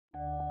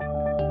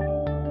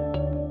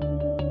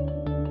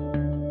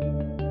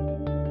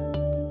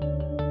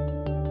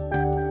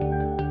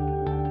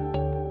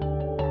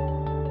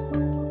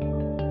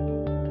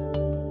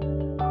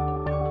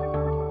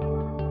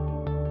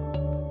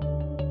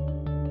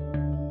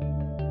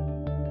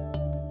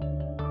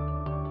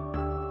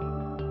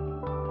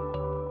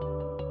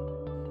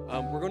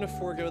We're going to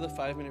forego the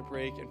 5-minute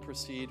break and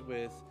proceed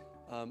with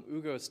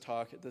Ugo's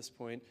talk at this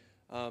point.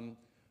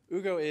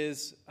 Ugo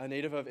is a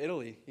native of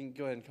Italy. You can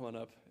go ahead and come on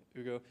up,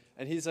 Ugo.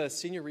 And he's a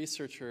senior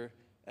researcher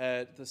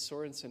at the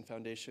Sorensen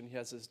Foundation. He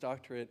has his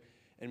doctorate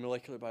in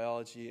molecular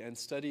biology and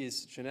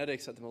studies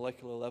genetics at the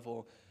molecular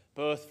level,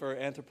 both for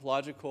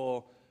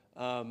anthropological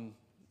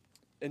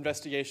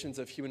investigations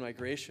of human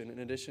migration, in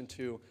addition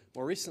to,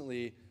 more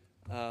recently,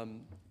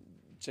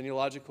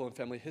 genealogical and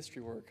family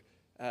history work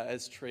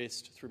as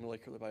traced through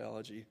molecular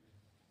biology.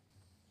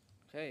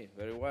 Okay,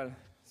 very well.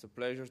 It's a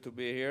pleasure to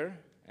be here,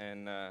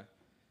 and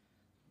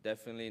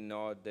definitely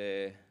not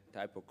the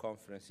type of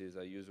conferences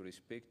I usually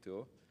speak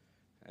to.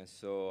 And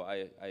so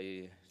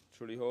I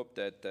truly hope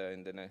that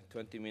in the next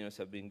 20 minutes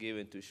I've been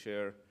given to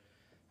share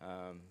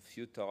a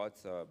few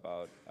thoughts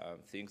about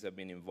things I've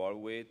been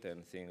involved with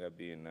and things I've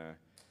been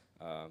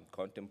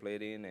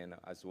contemplating, and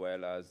as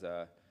well as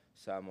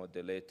some of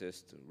the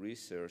latest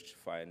research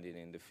finding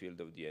in the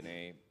field of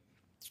DNA,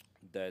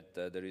 that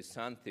there is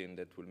something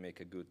that will make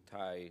a good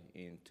tie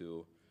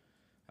into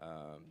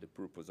the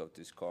purpose of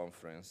this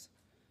conference.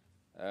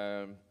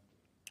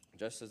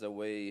 Just as a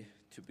way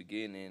to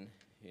begin in,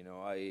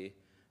 I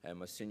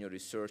am a senior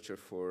researcher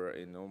for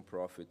a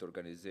non-profit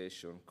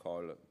organization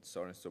called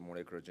Sorensen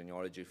Molecular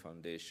Genealogy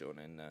Foundation,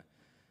 and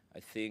I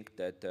think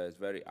that it's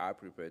very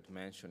appropriate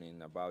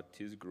mentioning about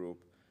this group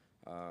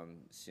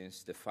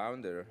since the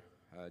founder,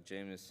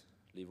 James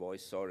Leroy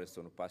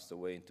Sorensen, who passed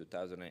away in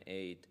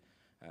 2008,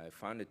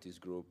 founded this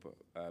group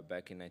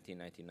back in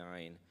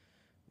 1999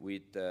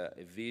 with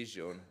a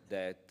vision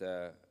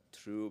that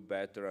through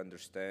better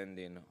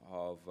understanding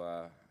of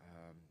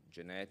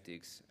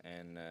genetics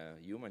and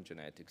human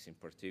genetics in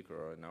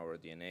particular, in our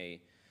DNA,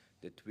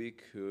 that we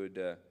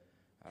could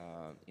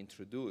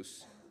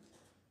introduce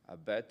a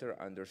better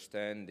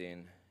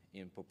understanding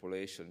in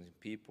populations, in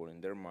people, in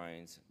their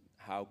minds,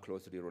 how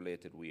closely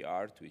related we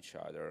are to each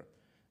other,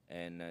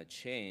 and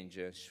change,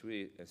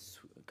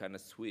 kind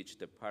of switch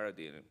the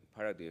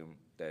paradigm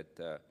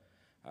that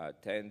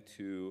tend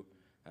to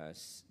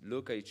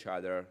look at each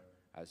other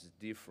as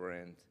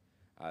different,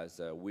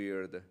 as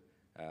weird.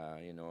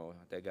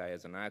 That guy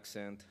has an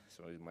accent,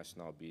 so it must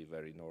not be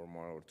very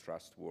normal or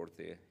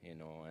trustworthy,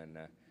 and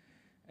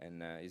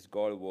his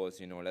goal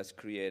was, let's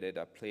create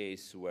a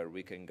place where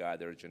we can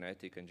gather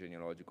genetic and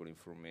genealogical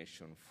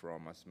information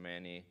from as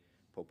many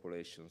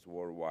populations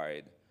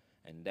worldwide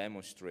and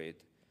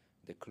demonstrate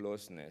the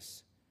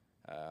closeness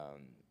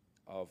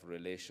of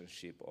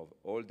relationship of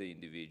all the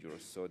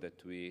individuals so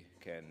that we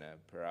can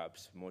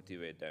perhaps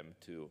motivate them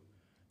to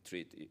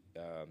treat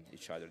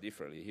each other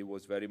differently. He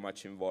was very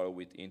much involved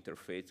with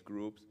interfaith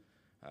groups,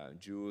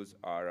 Jews,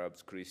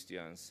 Arabs,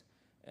 Christians,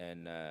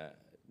 and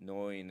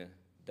knowing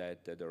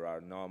that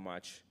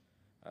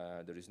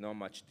there is not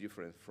much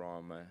different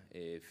from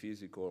a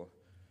physical,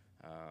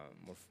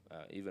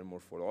 even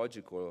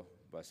morphological,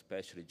 but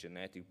especially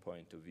genetic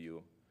point of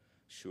view,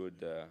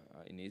 should,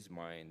 in his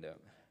mind,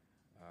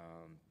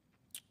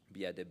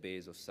 be at the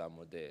base of some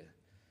of the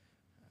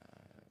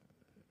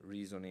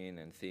reasoning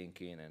and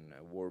thinking and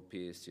world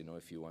peace.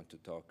 If you want to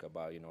talk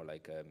about,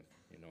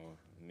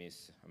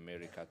 Miss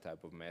America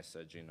type of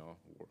message,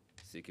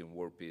 seeking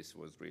world peace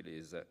was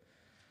really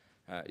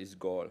his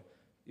goal.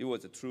 He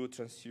was a true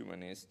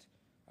transhumanist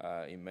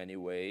in many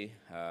ways.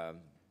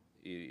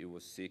 He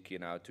was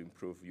seeking out to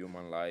improve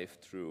human life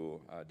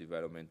through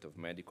development of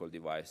medical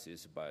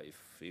devices, but he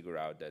figured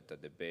out that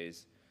at the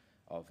base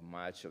of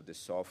much of the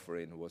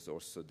suffering was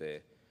also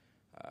the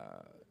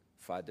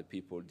fact that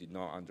people did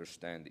not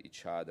understand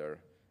each other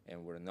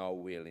and were not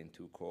willing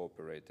to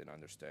cooperate and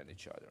understand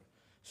each other.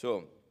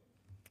 So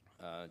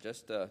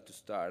just to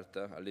start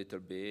a little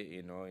bit,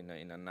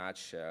 in a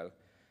nutshell,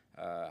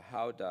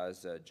 how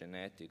does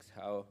genetics,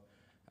 how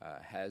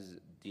has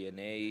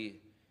DNA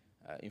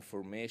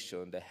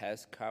information that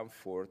has come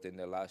forth in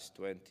the last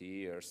 20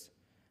 years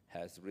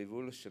has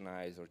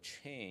revolutionized or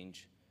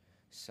changed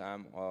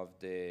some of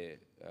the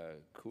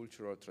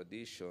cultural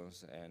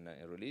traditions and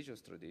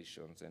religious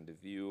traditions and the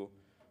view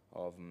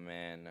of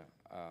man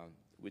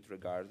with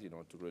regard,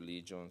 to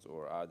religions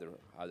or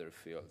other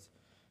fields.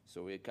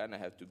 So we kind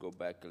of have to go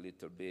back a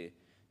little bit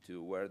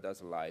to where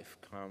does life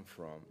come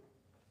from.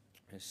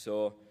 And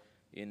so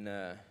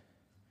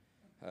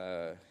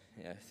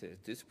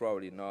this is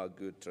probably not a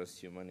good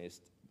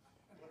transhumanist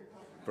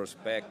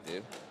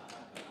perspective,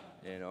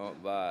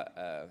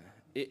 but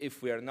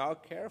if we are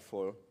not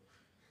careful,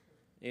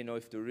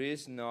 if there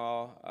is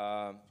no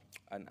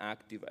an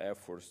active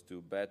effort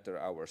to better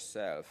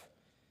ourselves,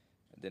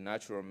 the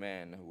natural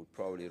man would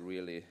probably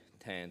really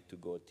tend to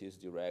go this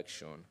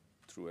direction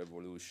through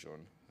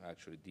evolution,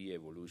 actually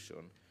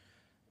de-evolution.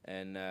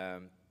 And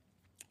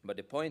but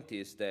the point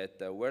is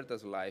that where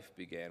does life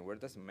begin? Where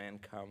does man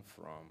come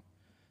from?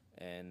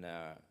 And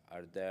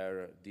are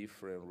there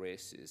different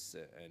races,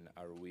 and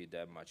are we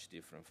that much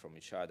different from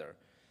each other?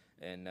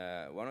 And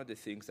one of the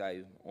things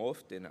I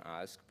often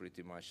ask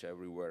pretty much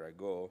everywhere I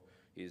go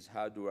is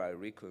how do I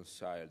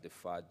reconcile the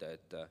fact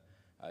that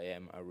I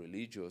am a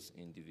religious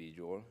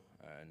individual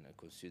and I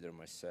consider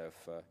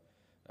myself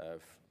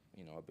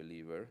a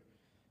believer,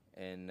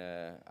 and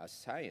a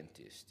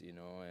scientist,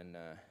 and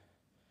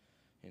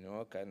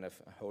kind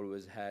of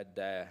always had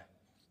that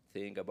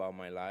thing about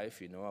my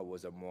life. I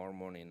was a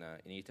Mormon in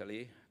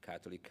Italy,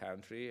 Catholic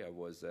country. I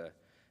was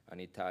an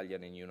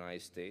Italian in the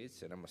United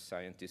States, and I'm a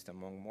scientist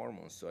among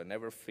Mormons. So I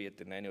never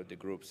fit in any of the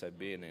groups I've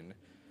been in.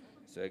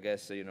 So I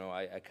guess,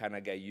 I kind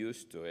of get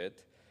used to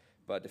it.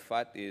 But the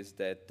fact is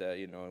that,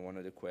 one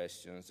of the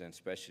questions, and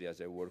especially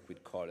as I work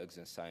with colleagues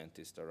and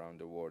scientists around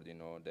the world,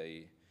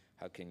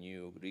 how can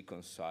you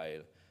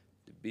reconcile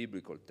the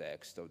biblical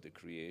text of the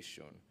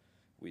creation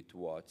with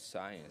what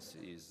science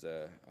is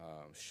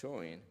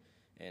showing?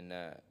 And,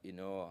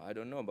 I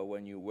don't know, but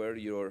when you wear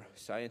your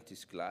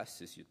scientist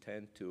glasses, you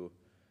tend to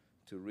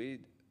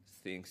read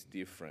things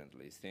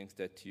differently. Things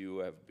that you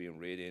have been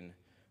reading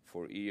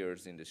for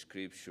years in the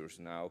scriptures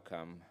now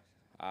come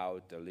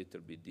out a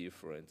little bit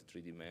different,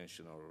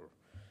 three-dimensional, or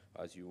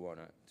as you want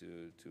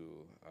to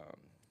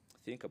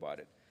think about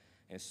it.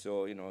 And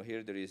so,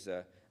 here there is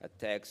a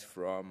text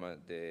from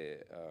the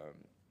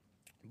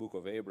book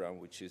of Abraham,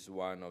 which is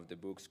one of the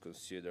books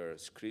considered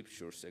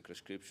scripture, sacred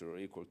scripture,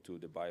 equal to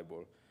the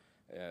Bible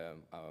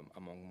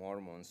among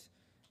Mormons.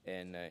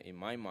 And in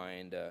my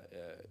mind,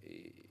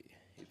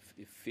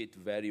 it fit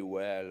very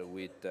well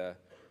with a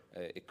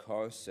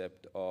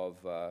concept of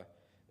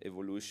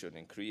evolution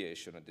and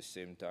creation at the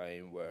same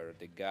time, where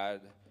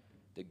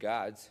the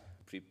gods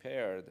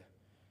prepared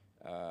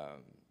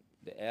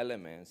the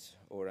elements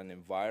or an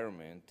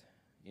environment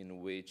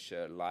in which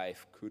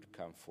life could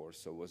come forth.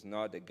 So it was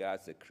not the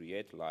gods that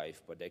create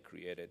life, but they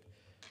created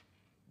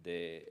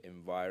the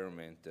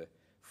environment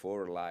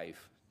for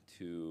life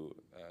to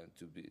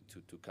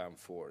come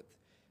forth.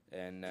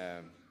 And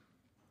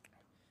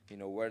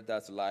where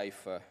does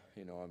life?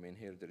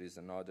 Here there is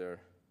another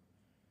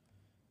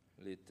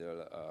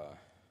little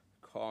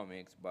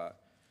comics, but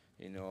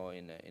in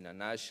a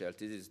nutshell,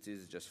 this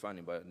is just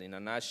funny. But in a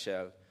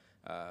nutshell,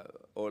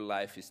 all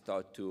life is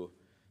thought to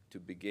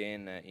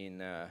begin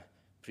in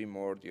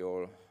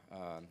primordial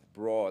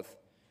broth,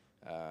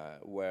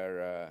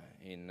 where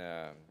in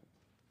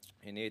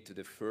it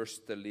the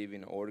first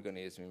living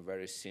organism,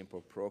 very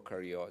simple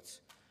prokaryotes,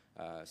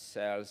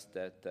 cells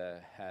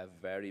that have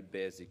very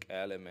basic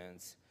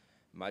elements,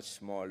 much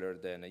smaller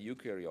than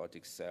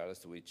eukaryotic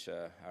cells, which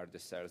are the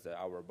cells that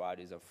our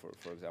bodies are,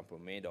 for example,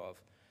 made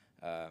of.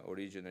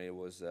 Originally, it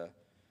was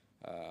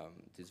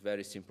this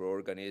very simple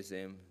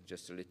organism,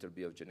 just a little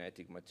bit of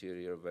genetic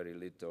material, very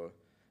little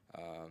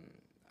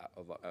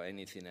of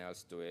anything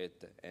else to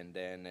it. And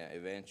then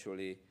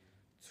eventually,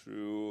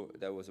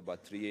 that was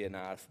about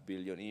 3.5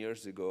 billion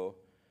years ago,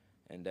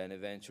 and then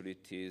eventually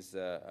this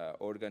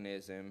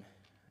organism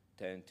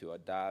tend to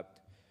adapt.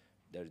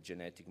 Their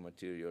genetic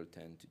material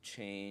tend to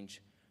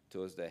change.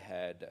 Those that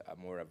had a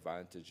more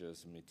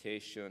advantageous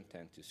mutation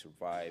tend to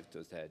survive.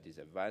 Those that had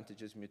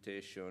disadvantageous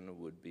mutation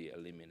would be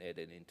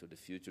eliminated into the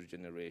future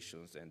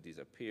generations and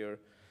disappear.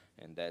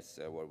 And that's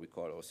what we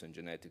call also in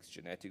genetics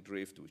genetic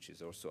drift, which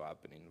is also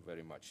happening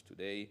very much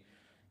today.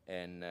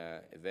 And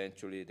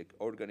eventually the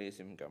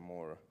organism got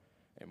more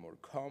and more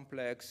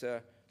complex.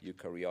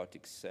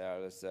 Eukaryotic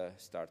cells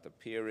start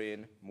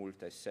appearing,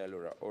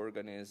 multicellular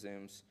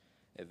organisms.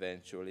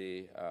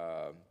 Eventually,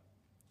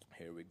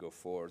 here we go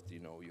forth,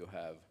 you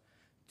have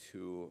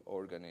two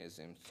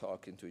organisms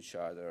talking to each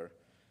other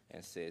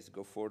and says,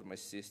 "Go forth, my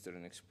sister,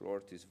 and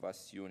explore this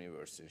vast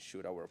universe, and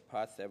should our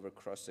path ever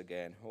cross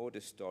again, all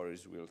the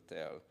stories we'll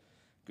tell.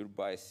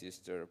 Goodbye,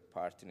 sister,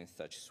 parting in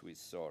such sweet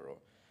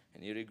sorrow."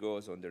 And here he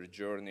goes on their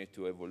journey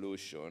to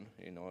evolution,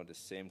 the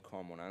same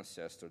common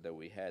ancestor that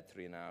we had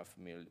 3.5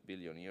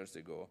 billion years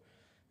ago.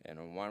 And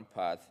on one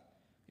path,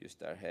 you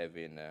start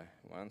having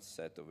one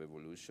set of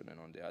evolution, and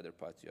on the other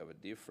path you have a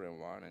different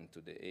one, and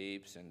to the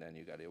apes, and then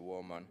you got a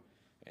woman,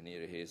 and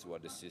here is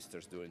what the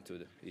sisters doing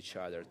to each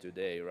other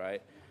today,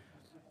 right?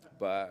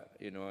 But,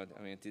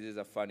 this is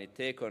a funny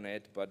take on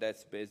it, but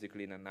that's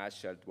basically in a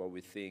nutshell what we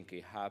think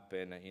it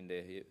happened in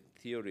the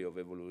theory of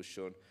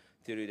evolution,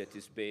 theory that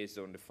is based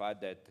on the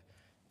fact that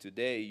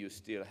today you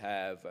still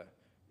have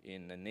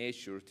in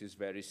nature this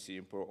very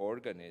simple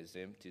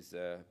organism, these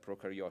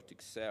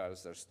prokaryotic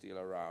cells are still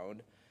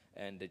around,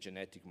 and the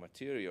genetic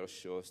material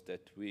shows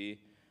that we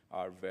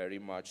are very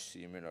much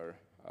similar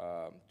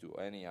to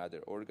any other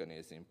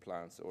organism,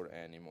 plants or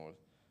animal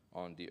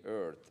on the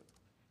earth.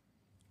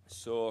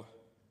 So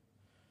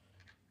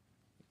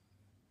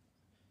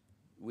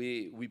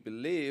we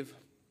believe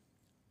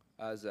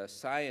as a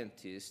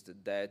scientist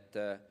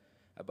that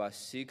about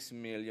 6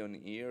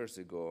 million years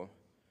ago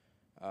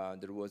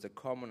there was a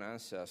common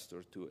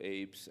ancestor to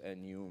apes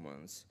and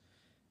humans,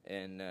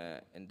 and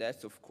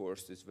that of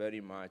course is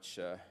very much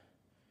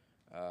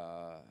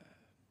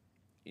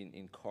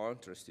in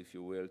contrast, if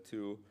you will,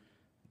 to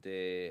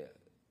the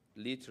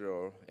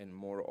literal and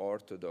more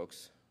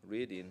orthodox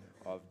reading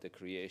of the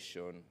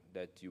creation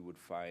that you would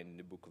find in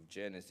the book of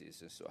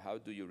Genesis. And so how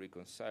do you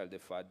reconcile the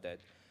fact that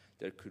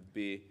there could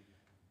be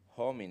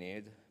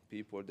hominid,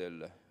 people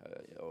that,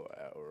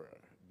 or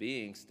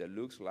beings that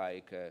looks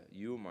like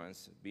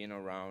humans being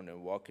around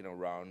and walking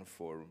around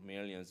for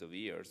millions of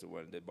years,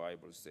 when the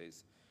Bible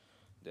says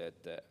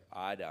that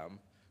Adam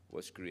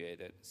was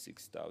created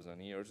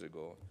 6,000 years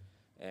ago.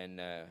 And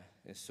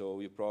so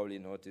you probably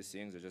notice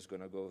things. I'm just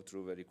going to go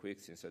through very quick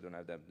since I don't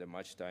have that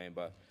much time.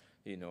 But,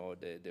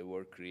 the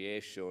word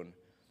creation,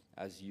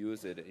 as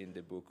used in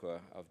the book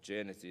of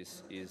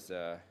Genesis,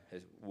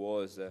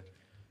 was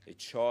a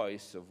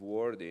choice of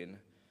wording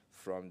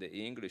from the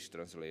English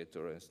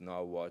translator. It's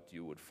not what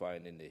you would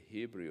find in the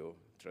Hebrew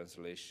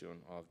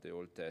translation of the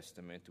Old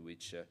Testament,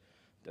 which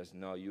does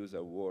not use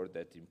a word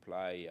that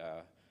imply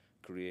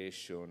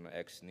creation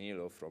ex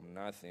nihilo, from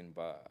nothing,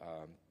 but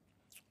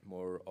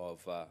more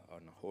of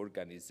an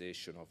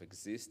organization of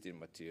existing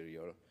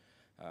material.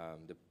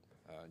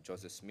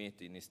 Joseph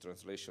Smith, in his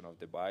translation of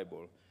the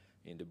Bible,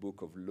 in the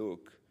book of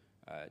Luke,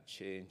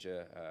 changed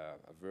a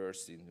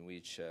verse in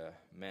which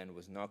man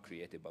was not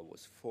created but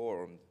was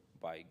formed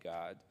by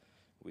God,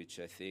 which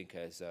I think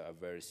has a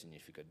very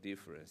significant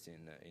difference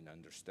in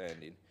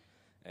understanding.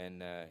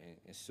 And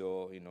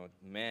so,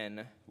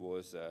 man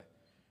was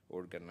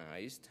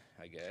organized,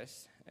 I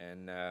guess,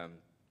 and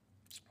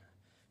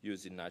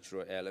using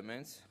natural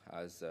elements,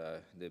 as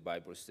the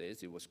Bible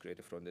says. It was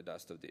created from the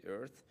dust of the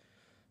earth.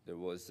 There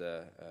was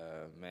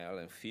male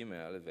and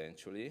female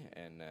eventually,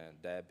 and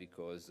that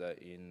because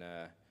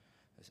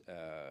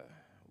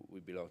we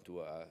belong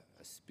to a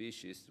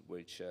species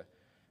which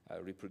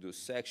reproduce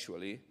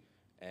sexually,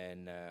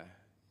 and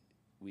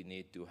we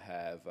need to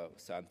have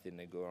something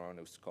that goes on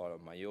what's called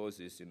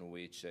meiosis, in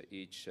which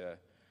each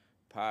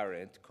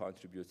parent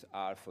contributes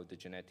half of the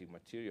genetic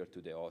material to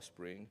the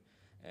offspring,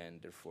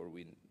 and therefore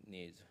we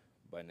need,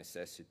 by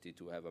necessity,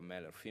 to have a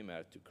male or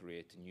female to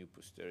create new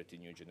posterity,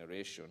 new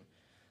generation.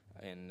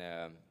 And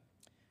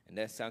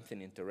that's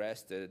something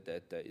interesting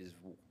that is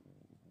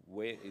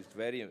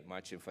very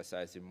much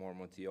emphasized in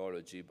Mormon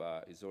theology,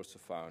 but is also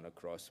found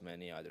across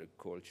many other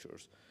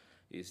cultures,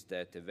 is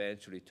that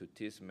eventually to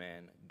this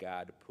man,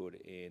 God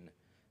put in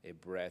a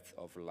breath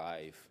of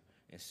life.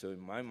 And so in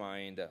my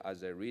mind,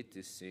 as I read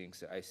these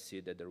things, I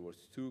see that there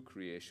was two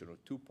creation, or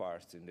two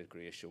parts in the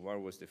creation.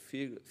 One was the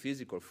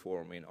physical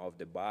forming of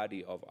the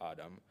body of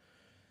Adam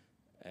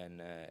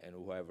and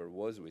whoever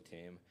was with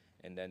him.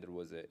 And then there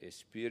was a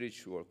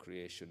spiritual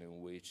creation in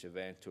which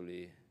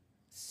eventually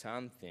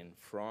something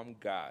from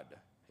God,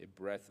 a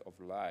breath of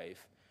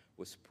life,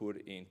 was put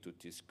into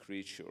this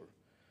creature,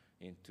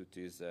 into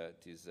this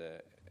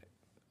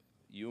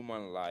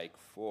human-like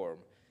form.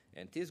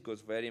 And this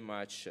goes very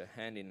much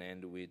hand in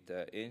hand with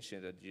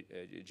ancient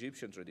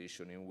Egyptian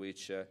tradition, in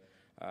which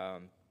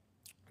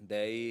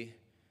they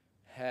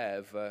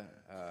have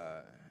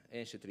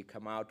anciently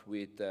come out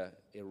with a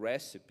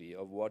recipe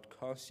of what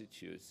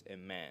constitutes a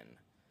man.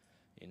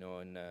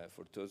 And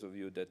for those of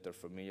you that are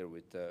familiar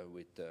with the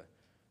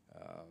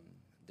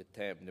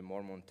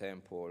Mormon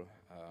temple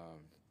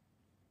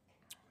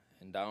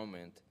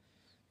endowment,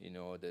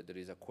 that there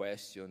is a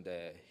question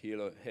that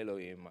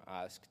Elohim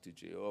asked to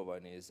Jehovah,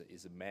 and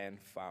is a man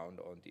found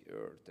on the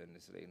earth? And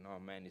it's like, no,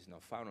 man is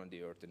not found on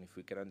the earth. And if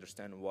we can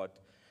understand what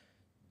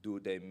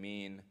do they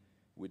mean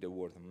with the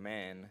word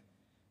man,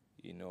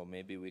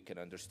 maybe we can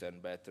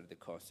understand better the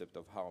concept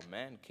of how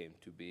man came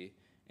to be.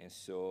 And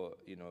so,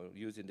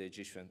 using the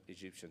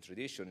Egyptian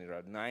tradition, there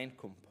are 9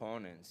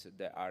 components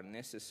that are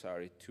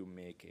necessary to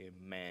make a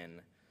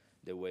man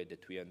the way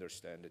that we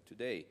understand it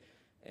today.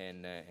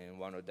 And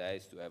one of that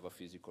is to have a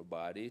physical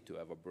body, to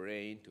have a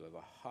brain, to have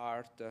a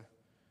heart,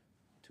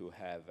 to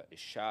have a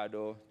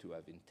shadow, to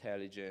have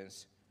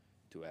intelligence,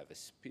 to have a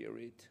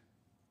spirit,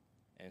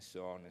 and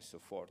so on and so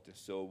forth. And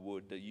so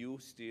would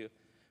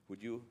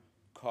you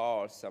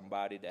call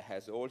somebody that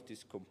has all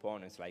these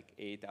components, like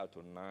 8 out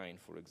of 9,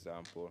 for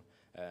example,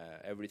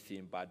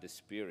 everything but the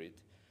spirit,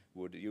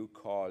 would you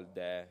call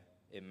that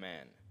a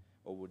man?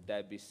 Or would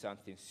that be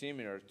something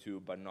similar to,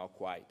 but not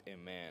quite a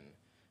man?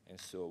 And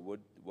so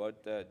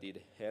what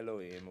did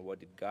Elohim, what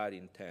did God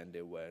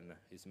intended when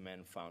his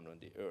man found on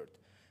the earth?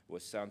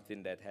 Was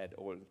something that had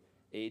all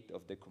 8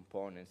 of the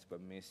components,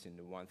 but missing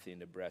the one thing,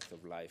 the breath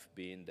of life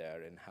being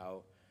there, and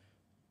how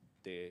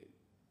the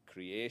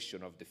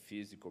creation of the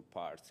physical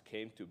parts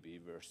came to be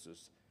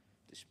versus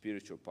the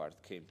spiritual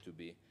part came to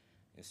be.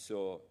 And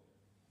so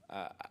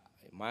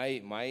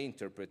my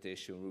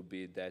interpretation would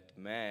be that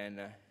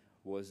man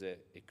was a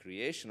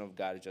creation of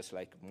God, just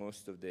like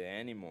most of the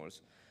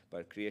animals,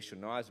 but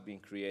creation not as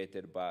being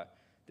created, but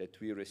that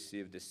we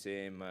receive the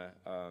same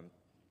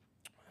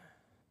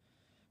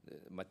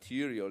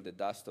material, the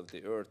dust of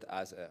the earth,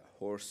 as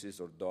horses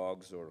or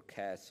dogs or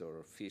cats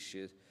or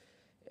fishes,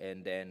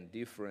 and then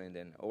different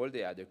than all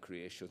the other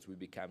creations, we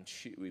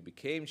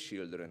became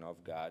children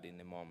of God in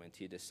the moment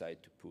he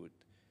decided to put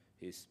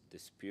the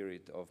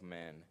spirit of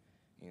man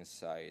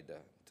inside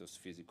those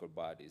physical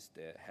bodies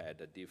that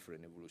had a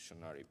different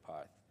evolutionary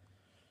path.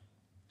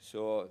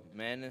 So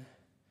man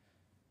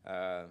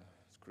is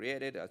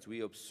created. As we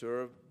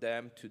observe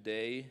them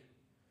today,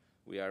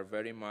 we are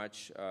very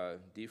much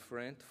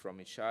different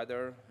from each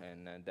other,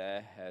 and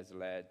that has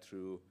led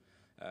through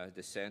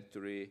the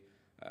century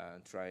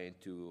trying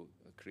to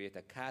create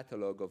a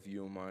catalog of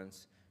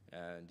humans,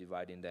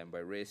 dividing them by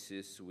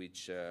races,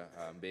 which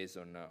based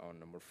on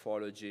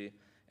morphology,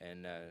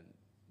 and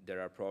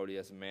there are probably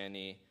as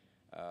many.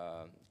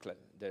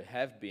 There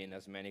have been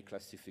as many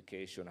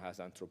classifications as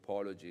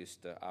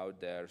anthropologists out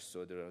there,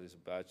 so there is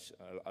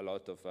a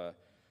lot of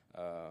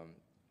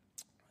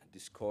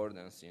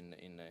discordance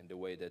in the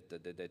way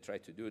that they try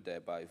to do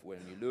that. But when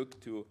you look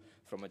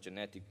from a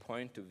genetic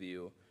point of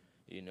view,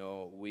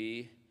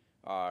 we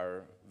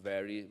are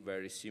very,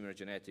 very similar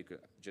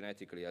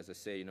genetically. As I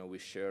say, we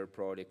share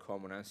probably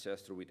common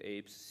ancestor with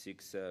apes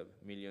 6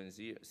 million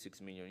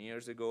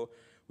years ago.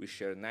 We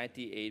share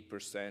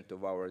 98%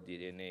 of our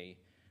DNA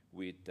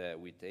with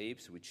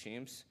apes, with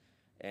chimps,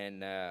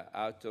 and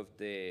out of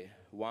the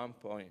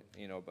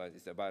but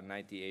it's about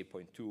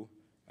 98.2%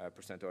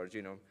 of our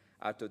genome.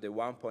 Out of the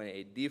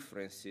 1.8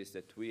 differences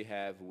that we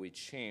have with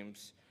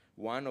chimps,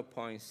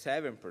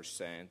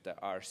 1.7%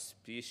 are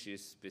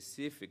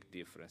species-specific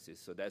differences.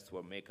 So that's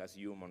what makes us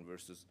human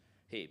versus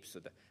apes.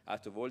 So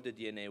out of all the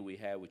DNA we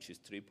have, which is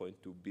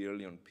 3.2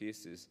 billion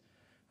pieces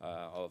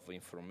of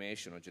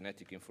information, or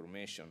genetic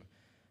information,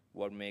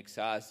 what makes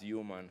us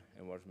human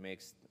and what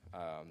makes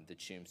the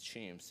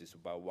chimps is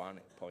about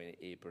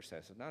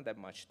 1.8%. So not that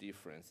much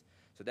difference.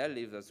 So that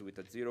leaves us with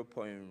a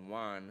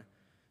 0.1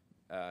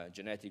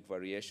 genetic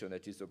variation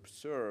that is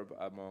observed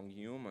among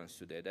humans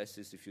today. That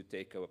is, if you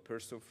take a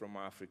person from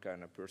Africa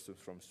and a person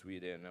from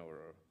Sweden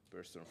or a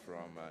person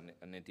from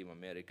a Native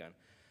American,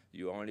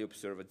 you only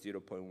observe a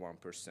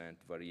 0.1%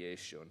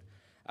 variation.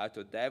 Out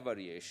of that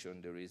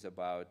variation, there is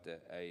about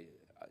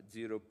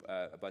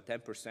about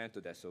 10%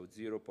 of that, so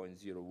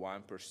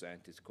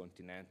 0.01% is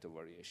continental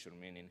variation,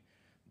 meaning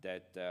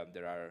that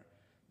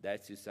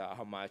that is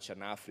how much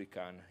an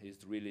African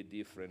is really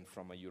different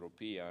from a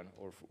European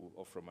or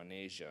from an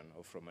Asian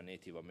or from a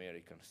Native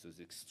American. So it's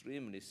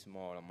extremely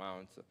small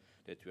amounts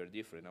that we are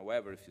different.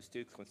 However, if you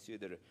still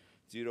consider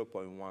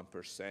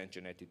 0.1%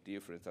 genetic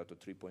difference out of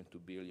 3.2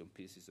 billion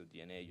pieces of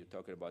DNA, you're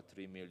talking about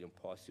 3 million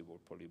possible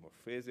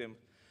polymorphism,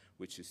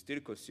 which is still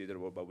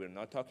considerable, but we're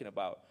not talking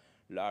about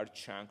large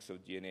chunks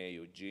of DNA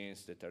or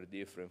genes that are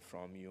different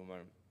from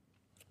human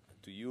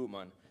to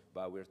human,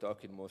 but we're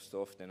talking most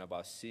often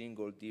about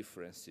single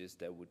differences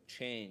that would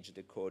change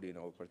the coding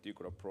of a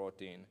particular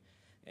protein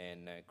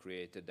and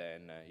create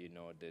then,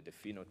 the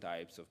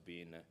phenotypes of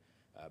being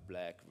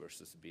black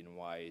versus being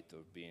white,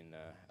 or being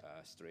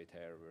straight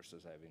hair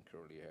versus having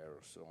curly hair,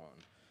 or so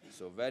on.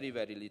 So very,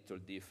 very little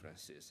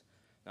differences.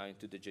 Now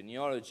into the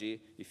genealogy,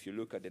 if you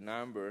look at the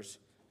numbers,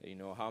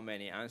 how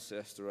many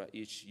ancestors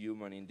each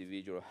human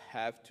individual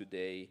have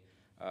today,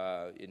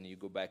 and you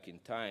go back in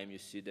time, you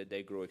see that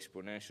they grow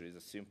exponentially. It's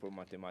a simple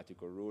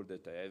mathematical rule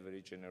that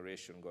every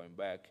generation going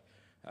back,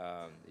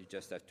 you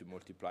just have to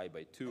multiply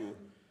by 2.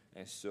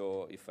 And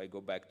so if I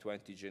go back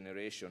 20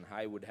 generations,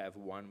 I would have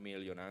 1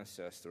 million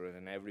ancestors,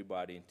 and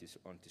everybody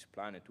on this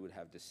planet would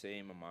have the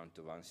same amount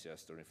of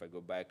ancestors. If I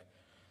go back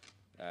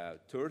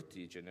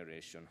 30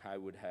 generations, I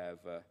would have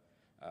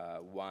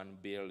 1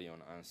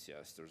 billion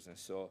ancestors. And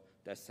so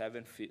that's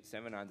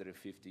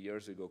 750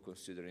 years ago,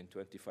 considering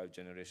 25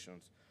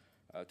 generations,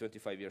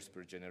 25 years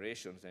per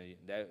generation, and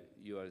that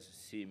you will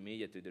see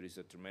immediately there is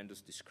a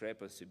tremendous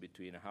discrepancy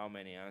between how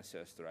many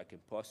ancestors I can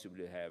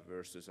possibly have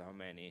versus how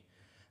many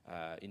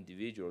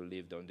individuals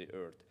lived on the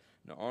earth.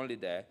 Not only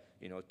that,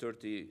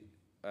 30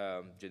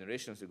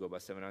 generations ago,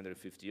 about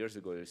 750 years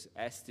ago, it's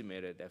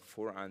estimated that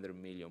 400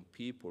 million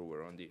people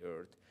were on the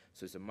earth.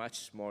 So it's a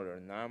much smaller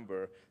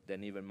number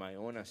than even my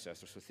own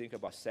ancestors. So think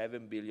about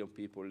 7 billion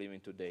people living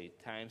today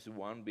times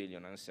 1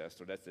 billion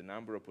ancestors. That's the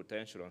number of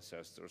potential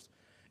ancestors.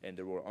 And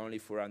there were only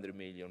 400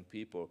 million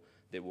people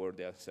that were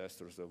the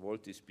ancestors of all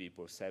these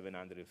people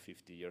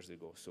 750 years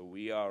ago. So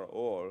we are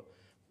all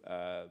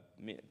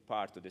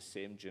part of the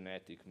same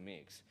genetic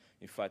mix.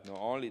 In fact, not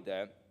only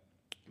that,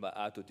 but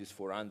out of these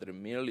 400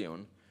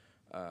 million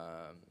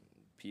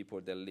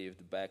people that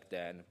lived back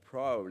then,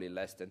 probably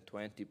less than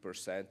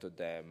 20% of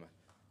them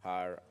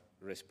are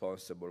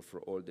responsible for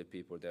all the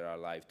people that are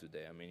alive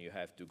today. I mean, you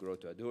have to grow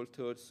to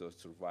adulthood, so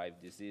survive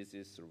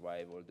diseases,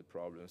 survive all the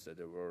problems that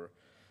there were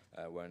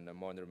when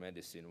modern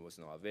medicine was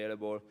not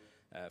available,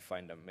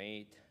 find a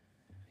mate,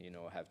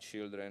 have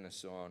children, and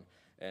so on.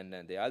 And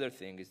then the other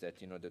thing is that,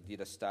 they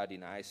did a study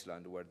in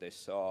Iceland where they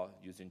saw,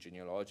 using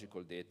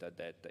genealogical data,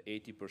 that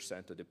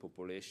 80% of the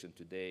population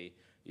today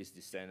is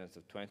descendants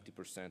of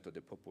 20% of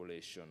the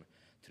population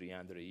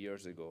 300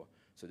 years ago.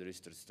 So there is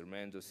this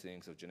tremendous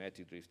things of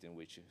genetic drift in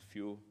which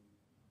few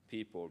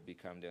people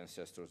become the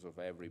ancestors of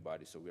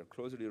everybody. So we are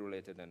closely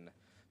related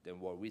than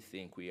what we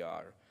think we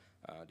are.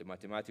 The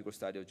mathematical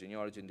study of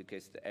genealogy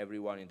indicates that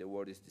everyone in the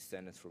world is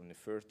descended from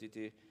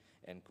Nefertiti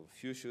and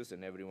Confucius,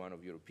 and everyone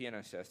of European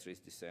ancestry is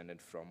descended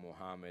from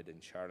Muhammad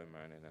and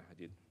Charlemagne. And I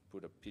did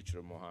put a picture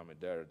of Muhammad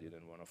there. I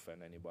didn't want to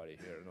offend anybody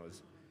here.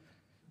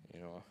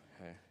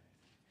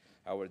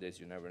 Nowadays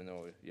you never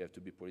know. You have to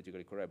be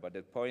politically correct. But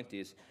the point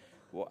is,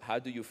 how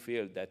do you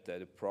feel that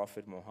the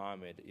Prophet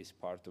Muhammad is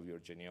part of your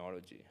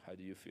genealogy? How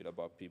do you feel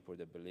about people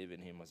that believe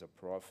in him as a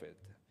prophet?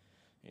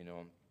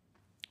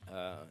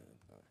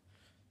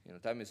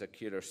 Time is a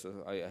killer,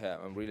 so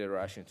I'm really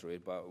rushing through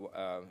it. But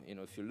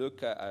if you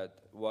look at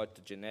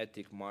what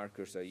genetic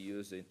markers are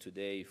used in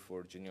today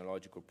for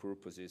genealogical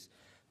purposes,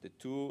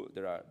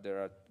 there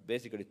are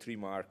basically three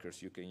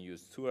markers you can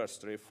use. Two are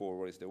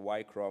straightforward. It's the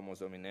Y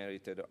chromosome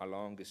inherited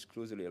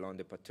exclusively along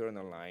the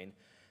paternal line,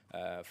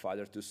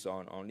 father to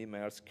son. Only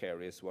males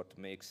carry is what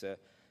makes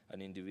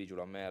an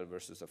individual a male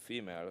versus a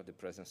female, the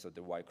presence of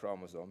the Y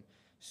chromosome.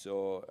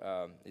 So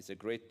it's a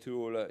great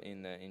tool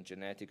in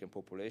genetic and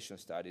population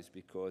studies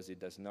because it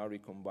does not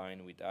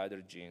recombine with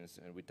other genes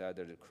and with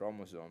other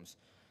chromosomes,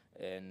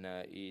 and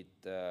it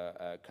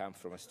comes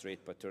from a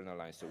straight paternal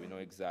line, so we know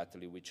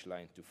exactly which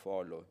line to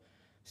follow.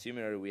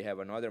 Similarly, we have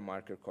another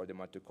marker called the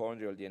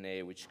mitochondrial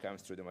DNA, which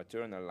comes through the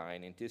maternal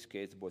line. In this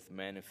case, both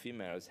men and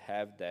females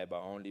have that,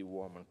 but only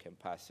women can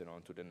pass it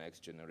on to the next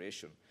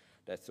generation.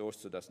 That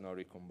also does not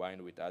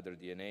recombine with other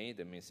DNA.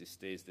 That means it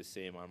stays the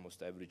same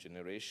almost every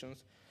generation.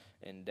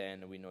 And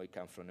then we know it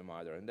comes from the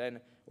mother. And then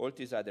all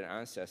these other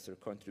ancestors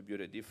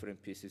contributed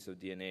different pieces of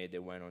DNA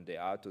that went on the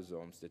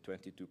autosomes, the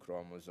 22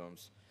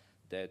 chromosomes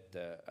that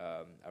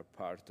are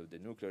part of the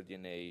nuclear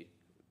DNA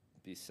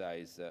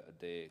besides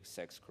the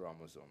sex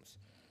chromosomes.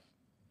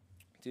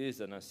 This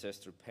is an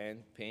ancestor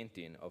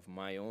painting of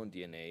my own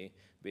DNA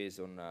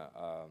based on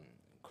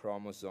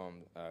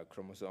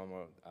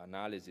chromosomal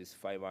analysis.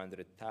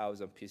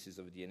 500,000 pieces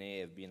of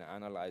DNA have been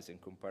analyzed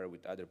and compared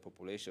with other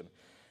populations.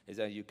 As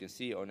you can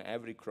see, on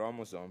every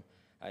chromosome,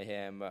 I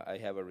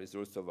have a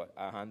result of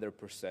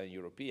 100%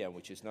 European,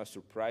 which is not a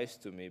surprise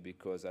to me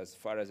because as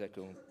far as I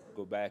can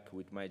go back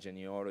with my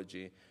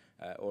genealogy,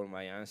 all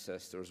my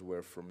ancestors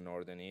were from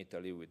northern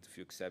Italy, with a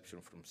few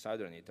exceptions from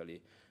southern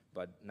Italy,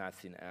 but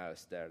nothing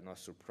else there, no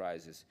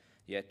surprises.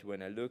 Yet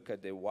when I look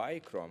at the Y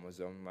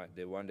chromosome,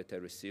 the one that I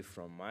received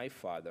from my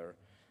father,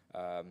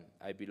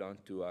 I belong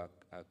to a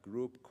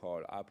group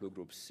called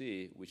haplogroup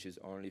C, which is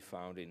only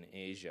found in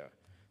Asia.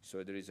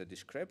 So there is a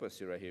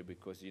discrepancy right here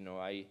because,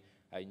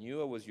 I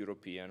knew I was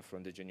European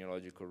from the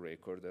genealogical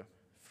record,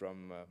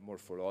 from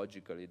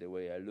morphologically the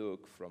way I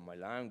look, from my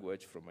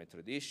language, from my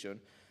tradition.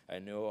 I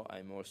know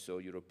I'm also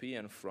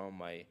European from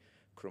my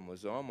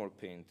chromosomal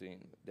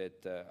painting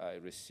that I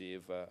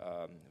receive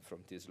from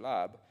this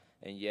lab.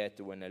 And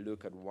yet when I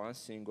look at one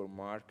single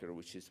marker,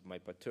 which is my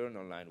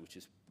paternal line, which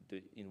is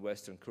in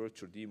Western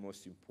culture the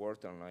most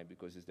important line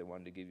because it's the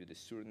one that gives you the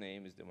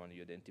surname, it's the one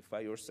you identify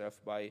yourself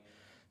by,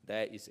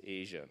 that is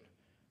Asian.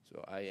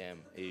 So I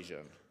am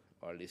Asian,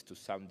 or at least to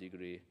some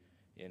degree.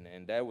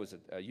 And that was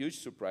a huge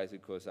surprise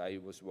because I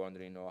was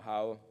wondering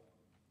how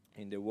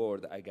in the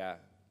world I got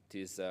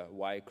this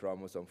Y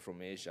chromosome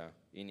from Asia,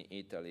 in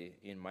Italy,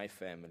 in my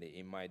family,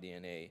 in my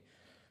DNA.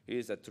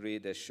 Here's a tree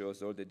that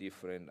shows all the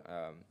different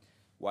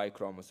Y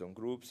chromosome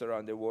groups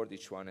around the world.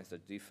 Each one has a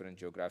different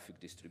geographic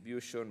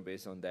distribution.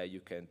 Based on that, you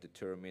can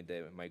determine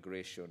the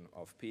migration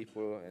of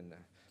people. And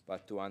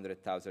about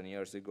 200,000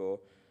 years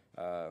ago,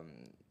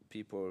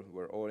 people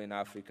were all in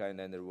Africa, and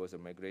then there was a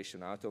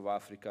migration out of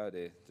Africa,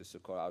 the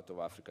so-called out of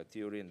Africa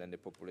theory, and then the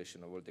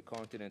population of all the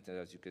continent. And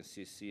as you can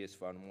see, C is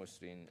found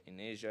mostly in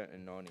Asia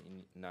and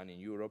none in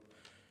Europe.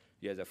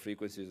 Yes, the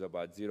frequency is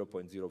about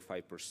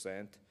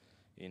 0.05%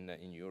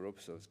 in Europe,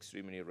 so it's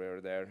extremely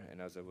rare there.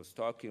 And as I was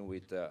talking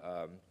with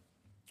a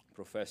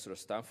professor at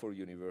Stanford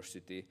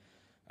University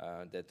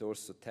that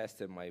also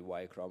tested my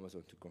Y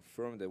chromosome to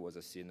confirm there was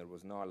a C, there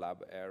was no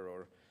lab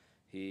error,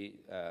 he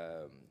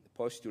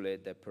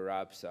postulated that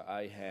perhaps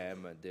I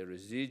am the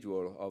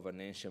residual of an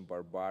ancient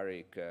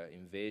barbaric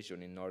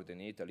invasion in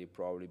northern Italy,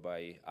 probably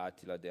by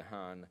Attila the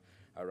Hun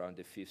around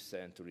the 5th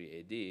century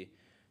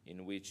AD,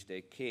 in which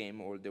they came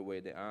all the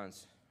way, the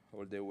Huns,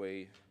 all the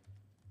way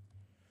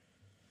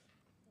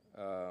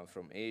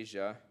from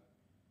Asia,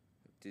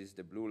 this is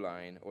the blue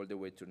line, all the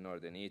way to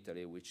northern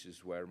Italy, which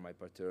is where my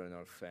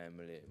paternal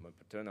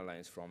line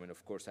is from. And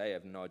of course, I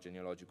have no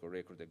genealogical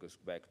record that goes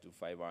back to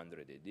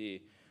 500 AD,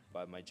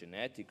 but my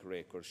genetic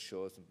record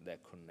shows that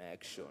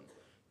connection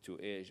to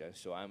Asia.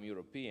 So I'm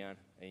European,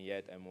 and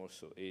yet I'm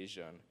also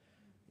Asian,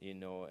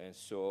 and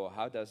so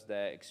how does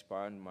that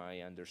expand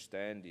my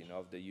understanding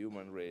of the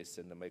human race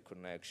and my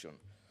connection?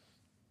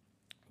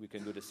 We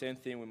can do the same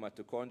thing with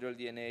mitochondrial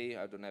DNA.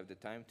 I don't have the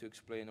time to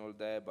explain all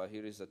that, but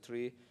here is a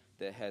tree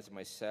that has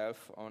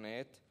myself on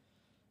it.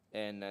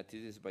 And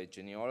this is by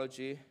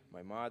genealogy,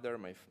 my mother,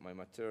 my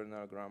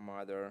maternal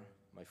grandmother,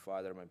 my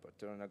father, my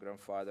paternal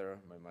grandfather,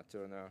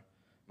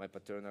 my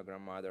paternal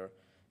grandmother,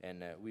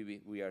 and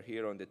we are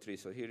here on the tree.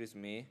 So here is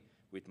me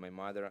with my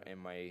mother and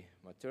my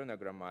maternal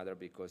grandmother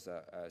because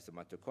it's a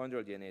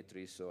mitochondrial DNA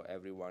tree, so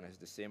everyone has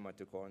the same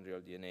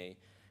mitochondrial DNA.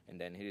 And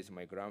then here is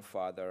my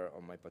grandfather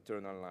on my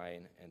paternal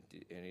line, and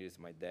here is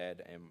my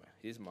dad and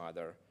his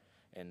mother.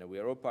 And we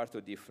are all part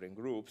of different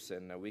groups,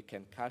 and we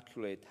can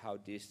calculate how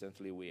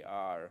distantly we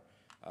are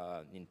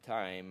in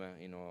time,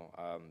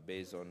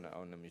 based on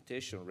the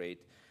mutation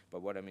rate.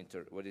 But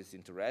what is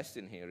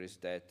interesting here is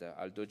that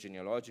although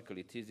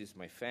genealogically this is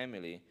my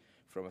family,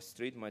 from a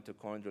strict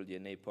mitochondrial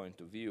DNA point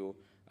of view,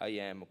 I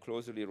am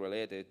closely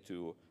related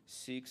to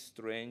 6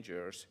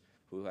 strangers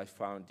who I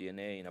found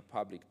DNA in a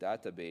public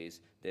database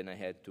than I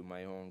had to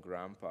my own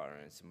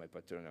grandparents, my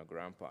paternal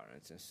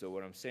grandparents. And so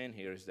what I'm saying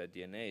here is that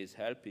DNA is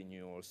helping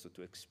you also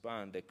to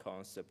expand the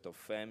concept of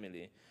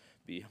family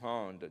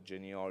beyond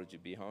genealogy,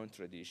 beyond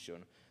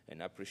tradition,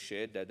 and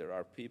appreciate that there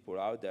are people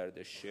out there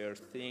that share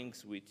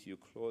things with you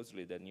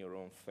closely than your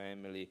own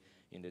family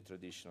in the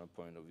traditional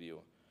point of view.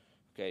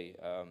 Okay,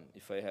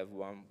 if I have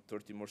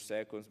 30 more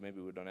seconds, maybe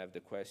we don't have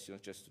the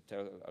questions, just to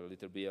tell a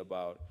little bit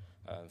about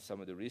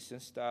some of the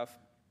recent stuff.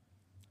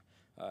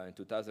 In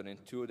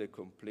 2002, the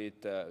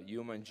complete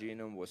human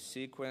genome was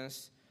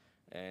sequenced,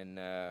 and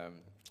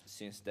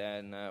since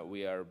then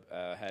we are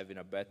having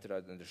a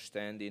better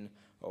understanding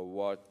of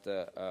what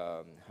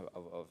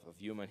of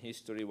human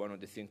history. One of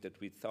the things that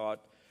we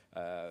thought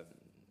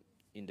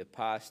in the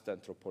past,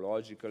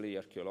 anthropologically,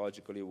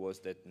 archaeologically, was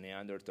that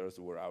Neanderthals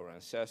were our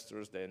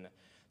ancestors. Then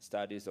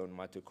studies on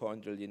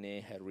mitochondrial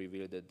DNA had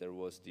revealed that there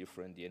was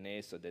different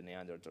DNA, so the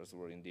Neanderthals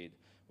were indeed,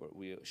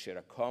 we share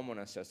a common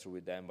ancestor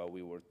with them, but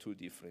we were two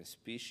different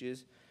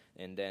species.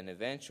 And then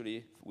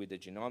eventually, with the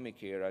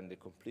genomic era and the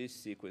complete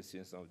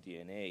sequencing of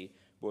DNA,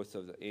 both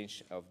of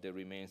the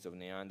remains of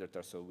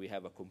Neanderthals, so we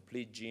have a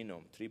complete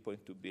genome,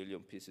 3.2 billion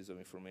pieces of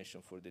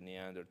information for the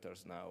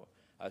Neanderthals now,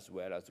 as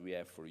well as we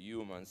have for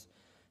humans.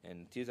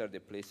 And these are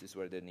the places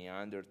where the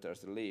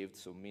Neanderthals lived,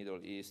 so Middle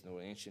East,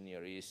 Ancient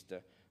Near East,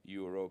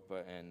 Europe,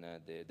 and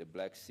the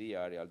Black Sea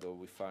area, although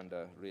we found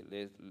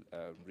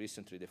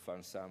recently they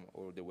found some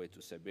all the way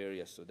to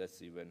Siberia, so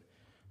that's even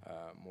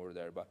more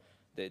there. But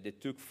they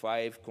took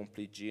 5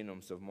 complete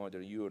genomes of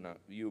modern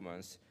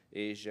humans,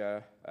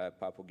 Asia,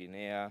 Papua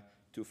Guinea,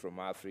 2 from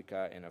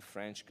Africa, and a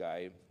French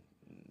guy.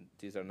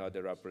 These are not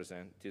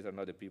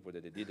the people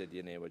that they did the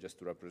DNA, but just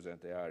to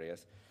represent the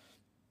areas.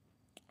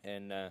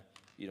 And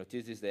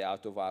this is the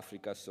out of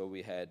Africa, so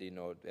we had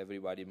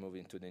everybody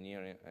moving to the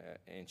near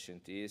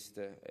ancient East,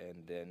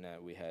 and then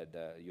we had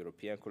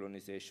European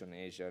colonization,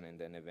 Asian, and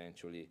then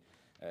eventually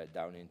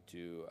down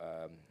into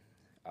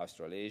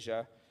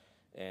Australasia.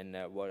 And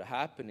what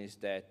happened is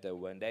that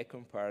when they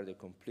compared the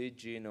complete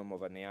genome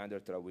of a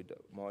Neanderthal with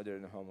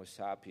modern Homo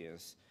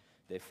sapiens,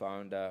 they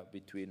found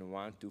between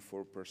 1 to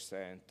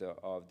 4%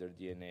 of their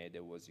DNA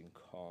that was in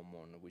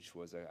common, which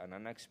was an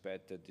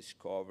unexpected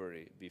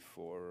discovery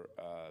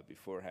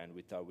beforehand.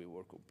 We thought we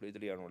were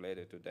completely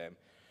unrelated to them.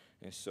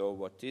 And so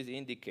what this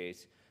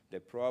indicates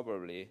that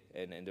probably,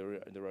 and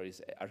there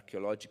is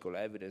archaeological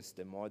evidence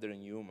that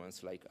modern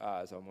humans like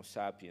us, Homo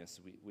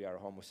sapiens, we are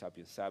Homo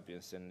sapiens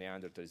sapiens, and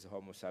Neanderthal is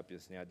Homo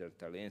sapiens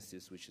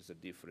neanderthalensis, which is a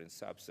different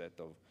subset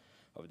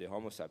of the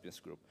Homo sapiens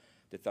group.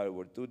 They thought it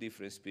were 2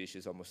 different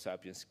species, Homo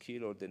sapiens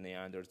killed the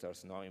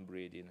Neanderthals, now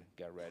inbreeding,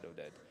 get rid of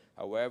that.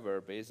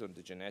 However, based on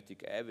the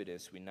genetic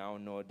evidence, we now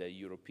know that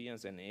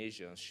Europeans and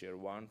Asians share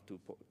 1 to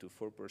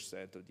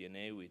 4% of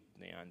DNA with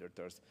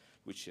Neanderthals,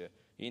 which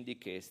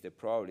indicates that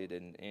probably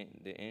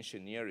the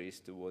ancient Near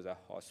East was a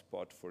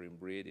hotspot for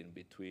inbreeding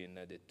between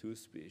the 2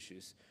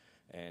 species,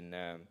 and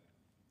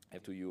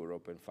to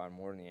Europe, and found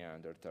more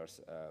Neanderthals.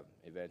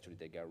 Eventually,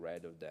 they got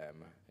rid of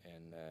them,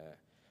 and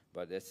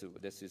but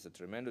this is a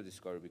tremendous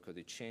discovery because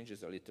it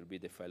changes a little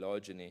bit the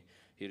phylogeny.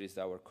 Here is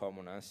our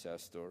common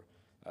ancestor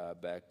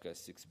back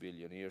 6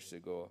 billion years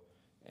ago,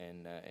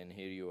 and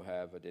here you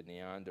have the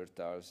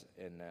Neanderthals,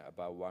 and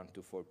about 1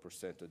 to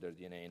 4% of their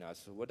DNA in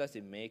us. So what does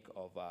it make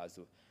of us?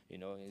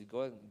 It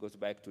goes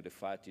back to the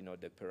fact,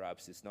 that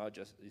perhaps it's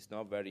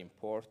not very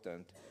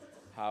important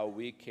how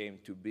we came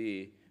to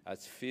be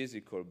as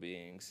physical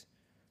beings,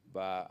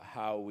 but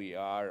how we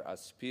are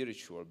as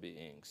spiritual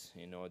beings.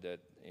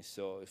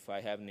 So if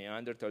I have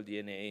Neanderthal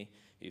DNA,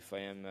 if I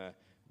am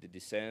the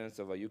descendants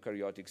of a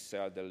eukaryotic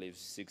cell that lived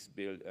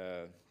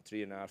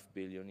 3.5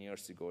 billion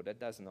years ago, that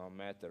does not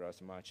matter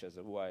as much as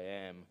who I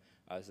am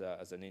as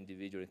an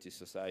individual in this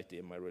society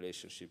and my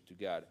relationship to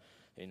God.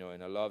 And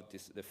I love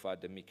the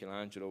fact that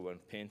Michelangelo, when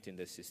painting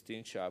the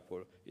Sistine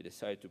Chapel, he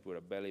decided to put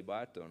a belly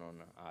button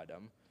on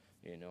Adam.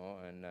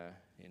 And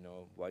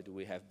why do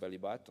we have belly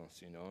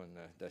buttons, and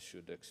that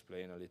should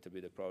explain a little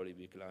bit that probably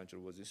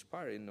Michelangelo was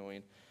inspired in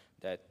knowing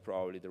that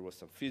probably there was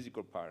some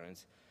physical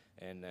parents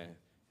and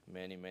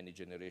many, many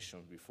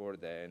generations before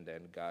that, and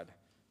then God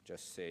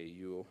just say,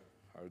 you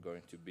are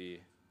going to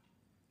be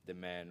the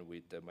man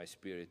with my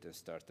spirit and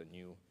start a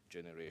new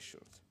generation.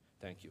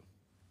 Thank you.